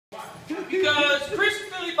Because Chris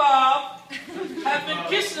and Billy Bob have been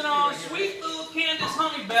kissing on sweet little Candice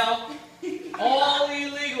Honeybell, all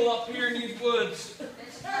illegal up here in these woods.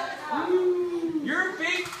 Your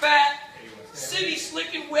big, fat,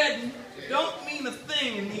 city-slicking wedding don't mean a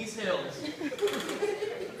thing in these hills.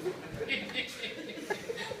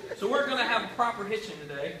 So we're going to have a proper hitching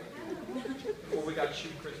today, before we got to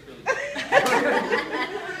shoot Chris Billy.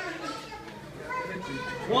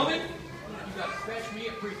 Woman, you got to fetch me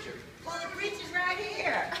a preacher. Well, the preacher's right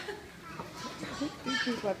here. These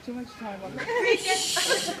people have too much time on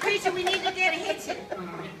this. Preacher, we need to get a hitchin.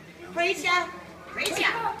 Preacher,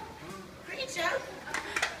 preacher, preacher.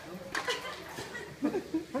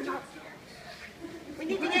 We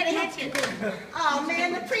need to get a hitchin. Oh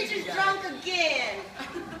man, the preacher's drunk again.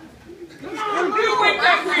 Come on, you wake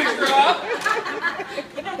that preacher up.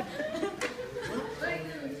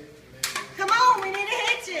 Come on, we need a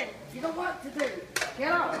hitchin. You know what to do.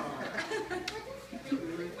 Get on.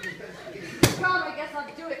 God, I guess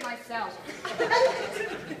I'll do it myself.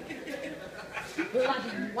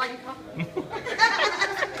 Bloody wanker.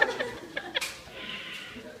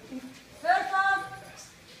 First off,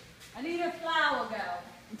 I need a flower girl.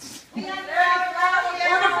 We got the flower girl.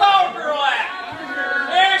 Where's the flower girl at?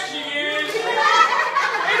 There she is.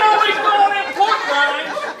 Ain't always going in pork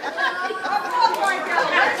rinds. Oh my God,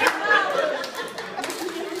 where's the flower?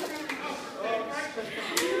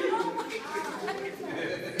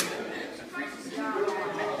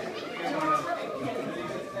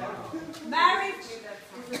 Marriage is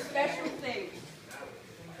a special thing,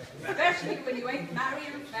 especially when you ain't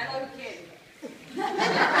marrying a fellow kin. You ain't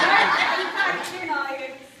that kin, are you?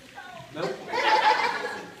 Nope.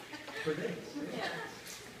 Yeah.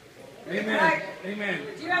 Amen. Right. Amen.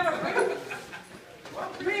 Do you have a ring?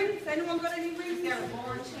 Rings? Anyone got any rings? Got a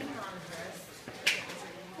orange chain on her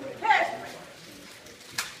Yes.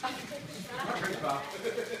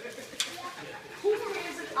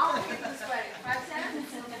 I'll put it this way. 5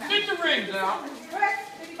 cents. Get the rings out. Chris,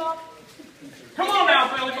 Billy Bob. Come on now,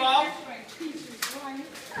 Billy Bob.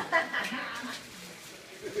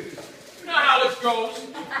 You know how this goes.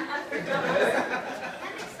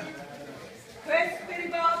 Chris, Billy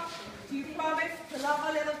Bob, do you promise to love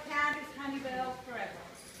our little Candice Honeybell forever?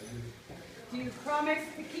 Do you promise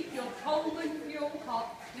to keep your Coleman fuel hot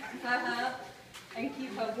for her and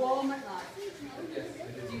keep her warm at night?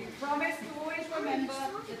 Do you promise to always remember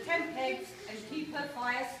the tent pegs and keep her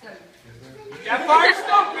fire stoked? Got fire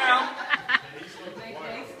stoked now. Make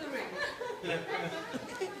haste the ring.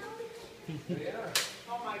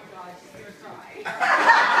 Oh my God, you're dry.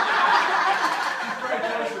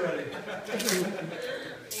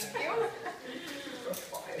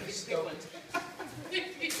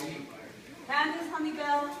 Candice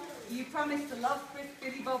Honeybell, do you promise to love Chris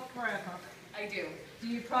Billy Bob forever? I do. Do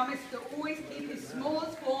you promise to always keep his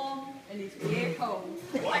s'mores warm and his beer cold?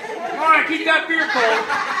 All right, keep that beer cold.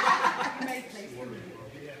 You may place the ring.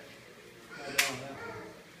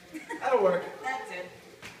 That'll work. That's it.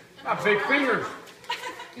 Got big fingers.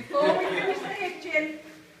 Before we finish the hitching,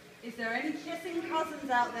 is there any kissing cousins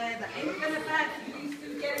out there that ain't gonna fancy these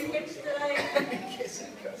two getting hitched today?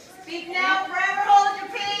 Speak now, forever hold your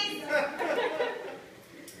peace.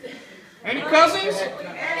 Any cousins?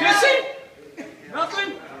 Kissing?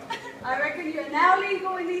 Nothing? I reckon you're now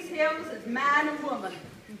legal in these hills as man and woman.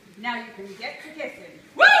 Now you can get to kissing.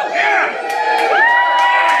 Woo! Yeah!